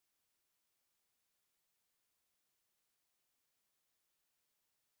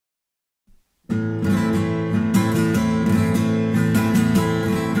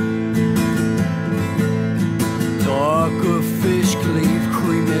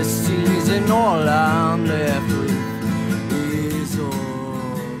and all I'm left with is a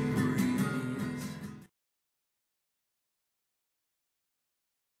breeze.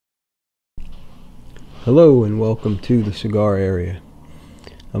 Hello and welcome to the cigar area.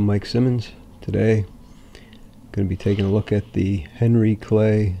 I'm Mike Simmons. Today I'm going to be taking a look at the Henry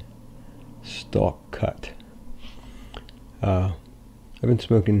Clay Stalk Cut. I've been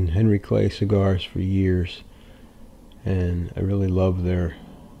smoking Henry Clay cigars for years, and I really love their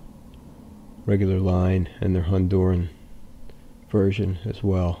regular line and their Honduran version as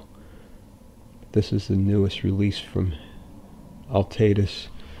well. This is the newest release from Altadis,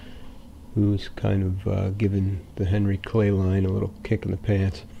 who's kind of given the Henry Clay line a little kick in the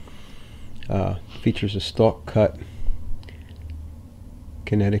pants. Features a stalk cut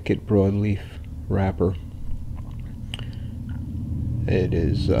Connecticut broadleaf wrapper. It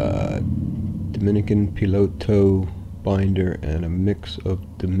is Dominican Piloto binder and a mix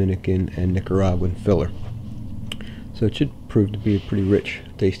of Dominican and Nicaraguan filler. So it should prove to be a pretty rich,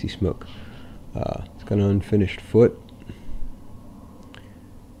 tasty smoke. It's got an unfinished foot.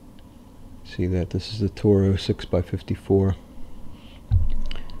 See that this is the Toro 6x54.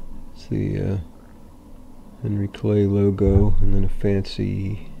 It's the Henry Clay logo, and then a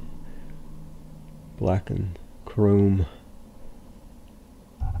fancy black and chrome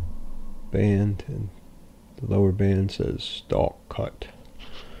band, and the lower band says Stalk Cut.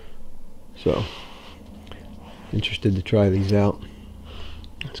 So, interested to try these out.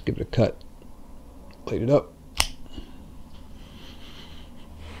 Let's give it a cut. Light it up.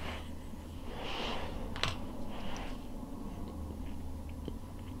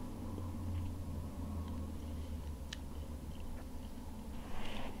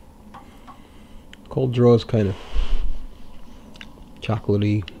 Cold draw is kind of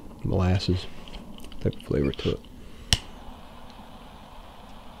chocolatey, molasses type of flavor to it.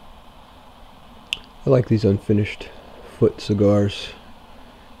 I like these unfinished foot cigars.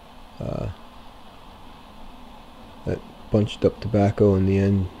 That bunched up tobacco in the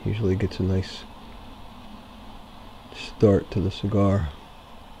end usually gets a nice start to the cigar.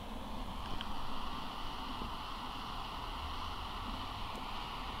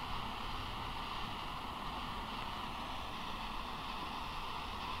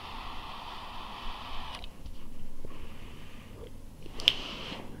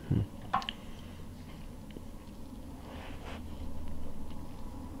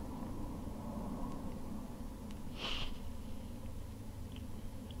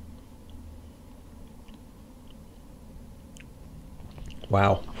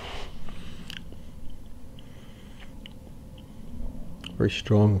 Wow. Very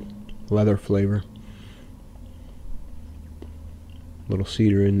strong leather flavor. Little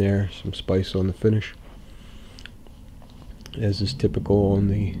cedar in there, some spice on the finish, as is typical on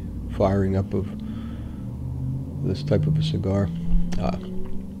the firing up of this type of a cigar.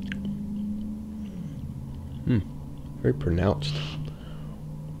 Very pronounced.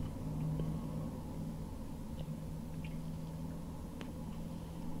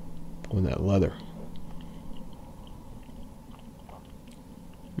 On that leather.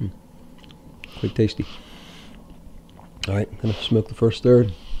 Quite tasty. Alright, I'm going to smoke the first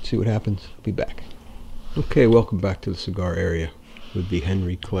third, see what happens. I'll be back. Okay, welcome back to the cigar area with the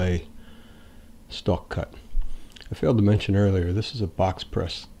Henry Clay Stalk Cut. I failed to mention earlier, this is a box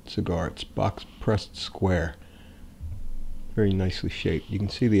pressed cigar. It's box pressed square. Very nicely shaped. You can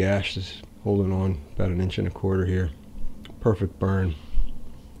see the ash is holding on about 1.25 inches here. Perfect burn.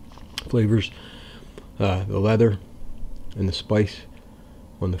 Flavors, the leather and the spice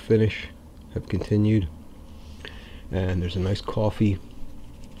on the finish have continued, and there's a nice coffee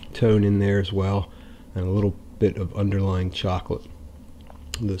tone in there as well, and a little bit of underlying chocolate.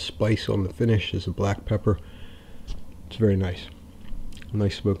 The spice on the finish is a black pepper. It's very nice.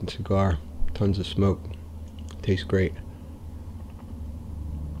 Nice smoking cigar, tons of smoke, tastes great.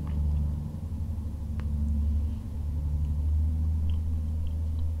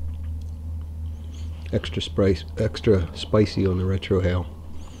 Extra spicy on the retrohale.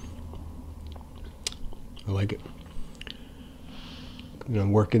 I like it. I'm going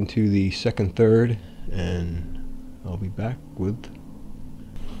to work into the second third, and I'll be back with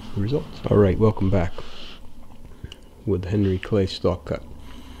the results. Alright, welcome back with Henry Clay Stalk Cut.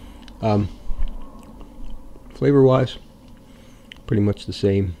 Flavor wise, pretty much the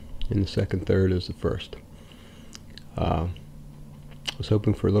same in the second third as the first. I was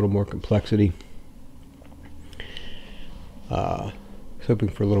hoping for a little more complexity. I was hoping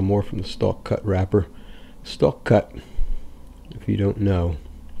for a little more from the Stalk Cut wrapper. Stalk Cut, if you don't know,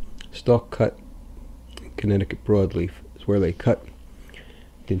 Stalk Cut Connecticut broadleaf is where they cut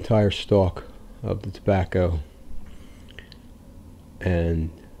the entire stalk of the tobacco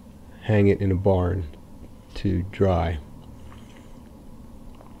and hang it in a barn to dry.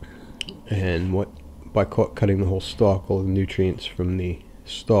 And by cutting the whole stalk, all the nutrients from the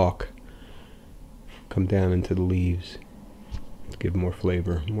stalk come down into the leaves to give more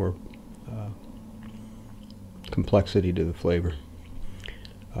flavor, more complexity to the flavor.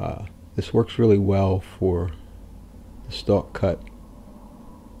 This works really well for the stalk cut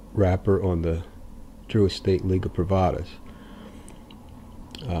wrapper on the Drew Estate Liga Privadas.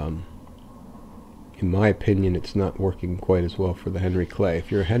 In my opinion, it's not working quite as well for the Henry Clay.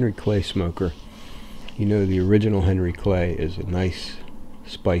 If you're a Henry Clay smoker, you know the original Henry Clay is a nice,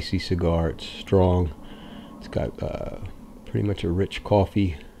 spicy cigar. It's strong. It's got pretty much a rich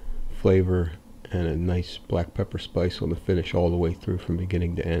coffee flavor and a nice black pepper spice on the finish all the way through from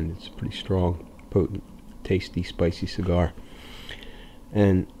beginning to end. It's a pretty strong, potent, tasty, spicy cigar.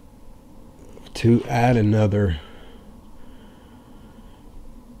 And to add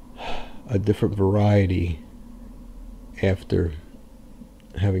a different variety after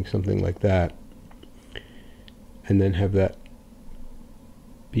having something like that, and then have that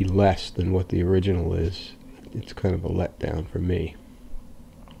be less than what the original is, it's kind of a letdown for me.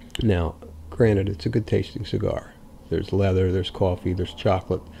 Now, granted, it's a good tasting cigar. There's leather, there's coffee, there's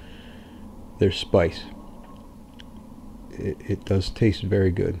chocolate, there's spice. It does taste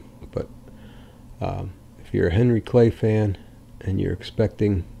very good, but if you're a Henry Clay fan and you're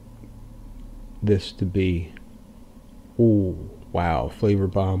expecting this to be, ooh, wow, flavor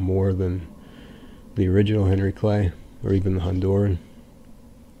bomb more than the original Henry Clay or even the Honduran,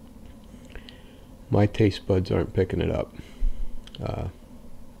 my taste buds aren't picking it up.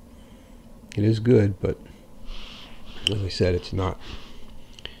 It is good, but as I said, it's not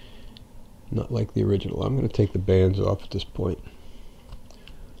like the original. I'm going to take the bands off at this point.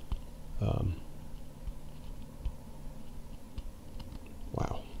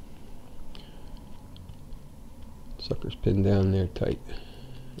 Wow. Sucker's pinned down there tight.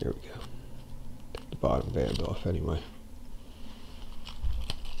 There we go. Take the bottom band off anyway.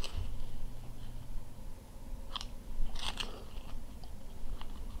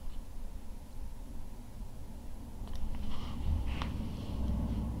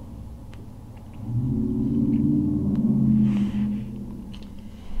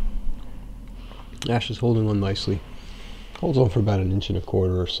 Ash is holding on nicely. Holds on for about 1.25 inches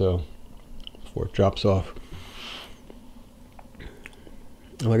or so before it drops off.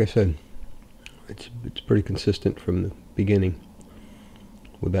 Like I said, it's pretty consistent from the beginning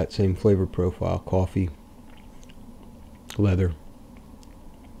with that same flavor profile: coffee, leather,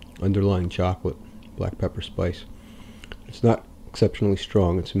 underlying chocolate, black pepper spice. It's not exceptionally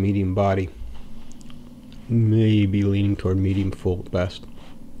strong. It's a medium body, maybe leaning toward medium full at best.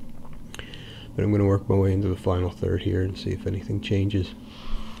 But I'm going to work my way into the final third here and see if anything changes.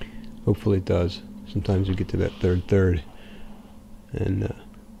 Hopefully it does. Sometimes you get to that third and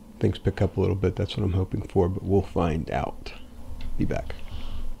things pick up a little bit. That's what I'm hoping for, but we'll find out. Be back.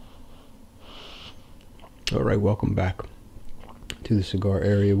 Alright, welcome back to the cigar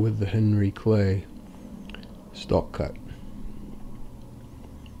area with the Henry Clay Stalk cut.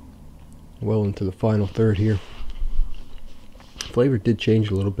 Well into the final third here. Flavor did change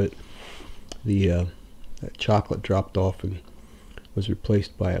a little bit. That chocolate dropped off and was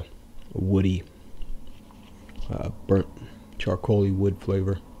replaced by a woody, burnt charcoaly wood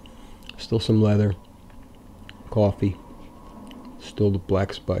flavor. Still some leather, coffee, still the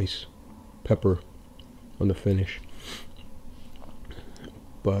black spice, pepper on the finish.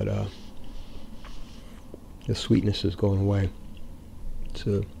 But the sweetness is going away. It's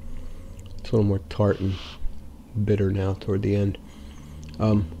a little more tart and bitter now toward the end.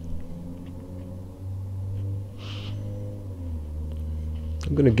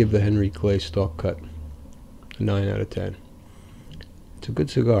 I'm going to give the Henry Clay Stalk cut a 9 out of 10. It's a good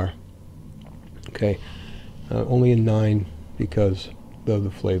cigar. Okay, only a 9 because of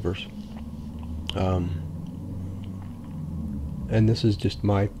the flavors. And this is just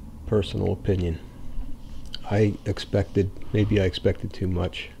my personal opinion. Maybe I expected too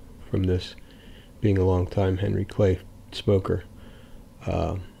much from this, being a long-time Henry Clay smoker.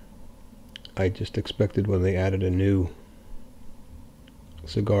 I just expected when they added a new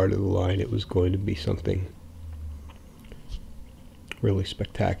cigar to the line, it was going to be something really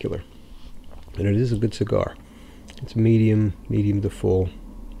spectacular. And it is a good cigar. It's medium to full.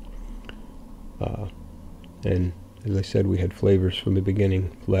 And as I said, we had flavors from the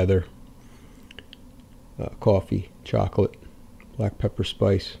beginning: leather, coffee, chocolate, black pepper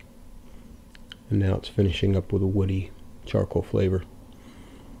spice, and now it's finishing up with a woody charcoal flavor.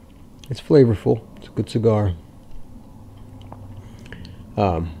 It's flavorful. It's a good cigar.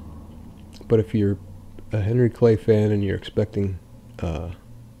 But if you're a Henry Clay fan and you're expecting a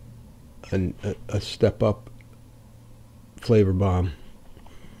step up flavor bomb,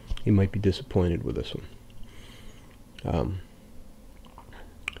 you might be disappointed with this one.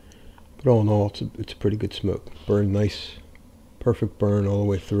 But all in all, it's a pretty good smoke. Burn nice, perfect burn all the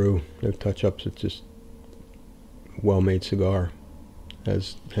way through. No touch-ups. It's just a well-made cigar,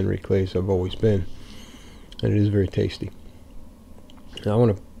 as Henry Clay's have always been, and it is very tasty. Now I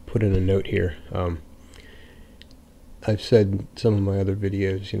want to put in a note here. I've said in some of my other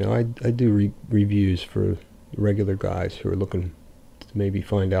videos, you know, I do reviews for regular guys who are looking to maybe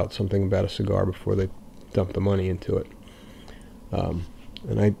find out something about a cigar before they dump the money into it.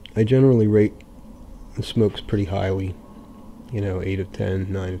 And I generally rate the smokes pretty highly, you know, 8 of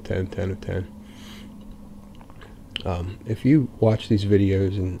 10, 9 of 10, 10 of 10. If you watch these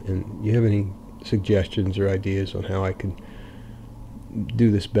videos and you have any suggestions or ideas on how I can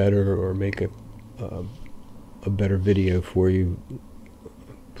do this better or make a better video for you,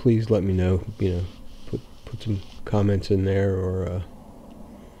 please let me know. You know, put some comments in there, or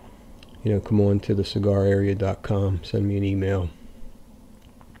you know, come on to thecigararea.com, send me an email,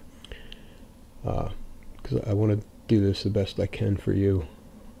 because I want to do this the best I can for you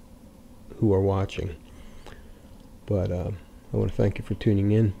who are watching. But I want to thank you for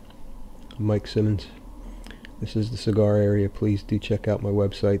tuning in. I'm Mike Simmons. This is the Cigar Area. Please do check out my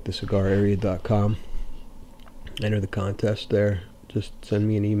website, thecigararea.com. Enter the contest there. Just send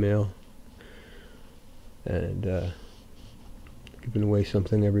me an email, and giving away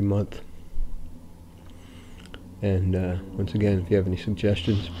something every month. And once again, if you have any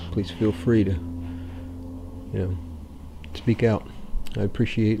suggestions, please feel free to, you know, speak out. I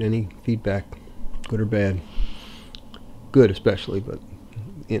appreciate any feedback, good or bad. Good especially, but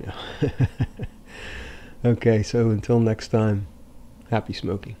you know. Okay, so until next time, happy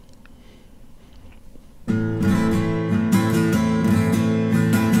smoking.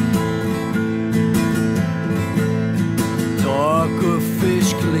 Darker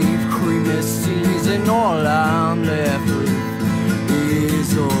fish cleave, creamy seas, and all I'm left with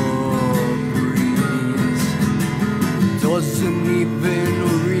is a breeze. Doesn't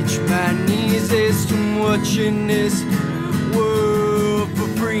even reach my knees. There's too much in this world for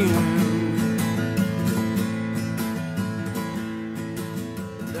free.